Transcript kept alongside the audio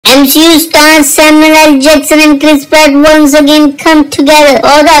MCU stars Samuel L. Jackson and Chris Pratt once again come together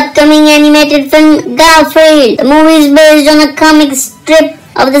for the upcoming animated film Garfield. The movie is based on a comic strip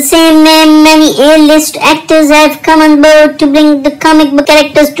of the same name. Many A-list actors have come on board to bring the comic book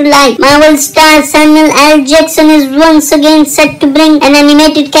characters to life. Marvel star Samuel L. Jackson is once again set to bring an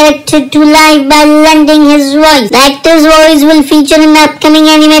animated character to life by lending his voice. The actor's voice will feature in the upcoming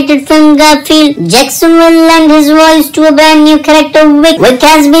animated film Garfield. Jackson will lend his voice to a brand new character, Vic. Vic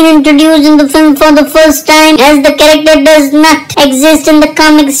has been introduced in the film for the first time, as the character does not exist in the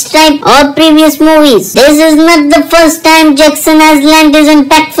comic strip or previous movies. This is not the first time Jackson has lent his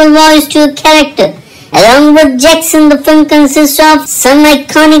impactful voice to a character. Along with Jackson, the film consists of some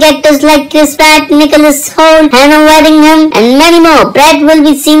iconic actors like Chris Pratt, Nicholas Hoult, Hannah Waddingham, and many more. Pratt will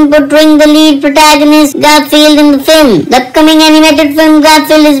be seen portraying the lead protagonist Garfield in the film. The upcoming animated film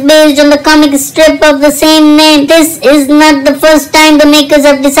Garfield is based on the comic strip of the same name. This is not the first time the makers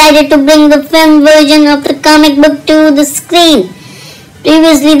have decided to bring the film version of the comic book to the screen.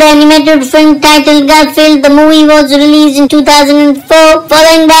 Previously, the animated film titled Garfield, the movie was released in 2004.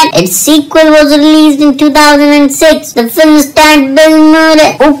 Following that, its sequel was released in 2006. The film starred Bill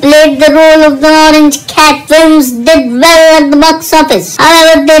Murray, who played the role of the Orange Cat. Films did well at the box office.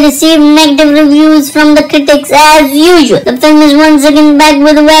 However, they received negative reviews from the critics as usual. The film is once again back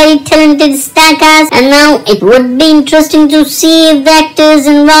with a very talented star cast, and now it would be interesting to see if the actors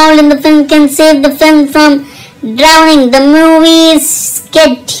involved in the film can save the film from drowning. The movie is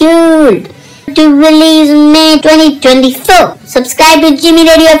scheduled to release in May 2024. Subscribe to Jimmy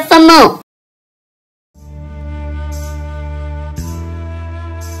Radio for more.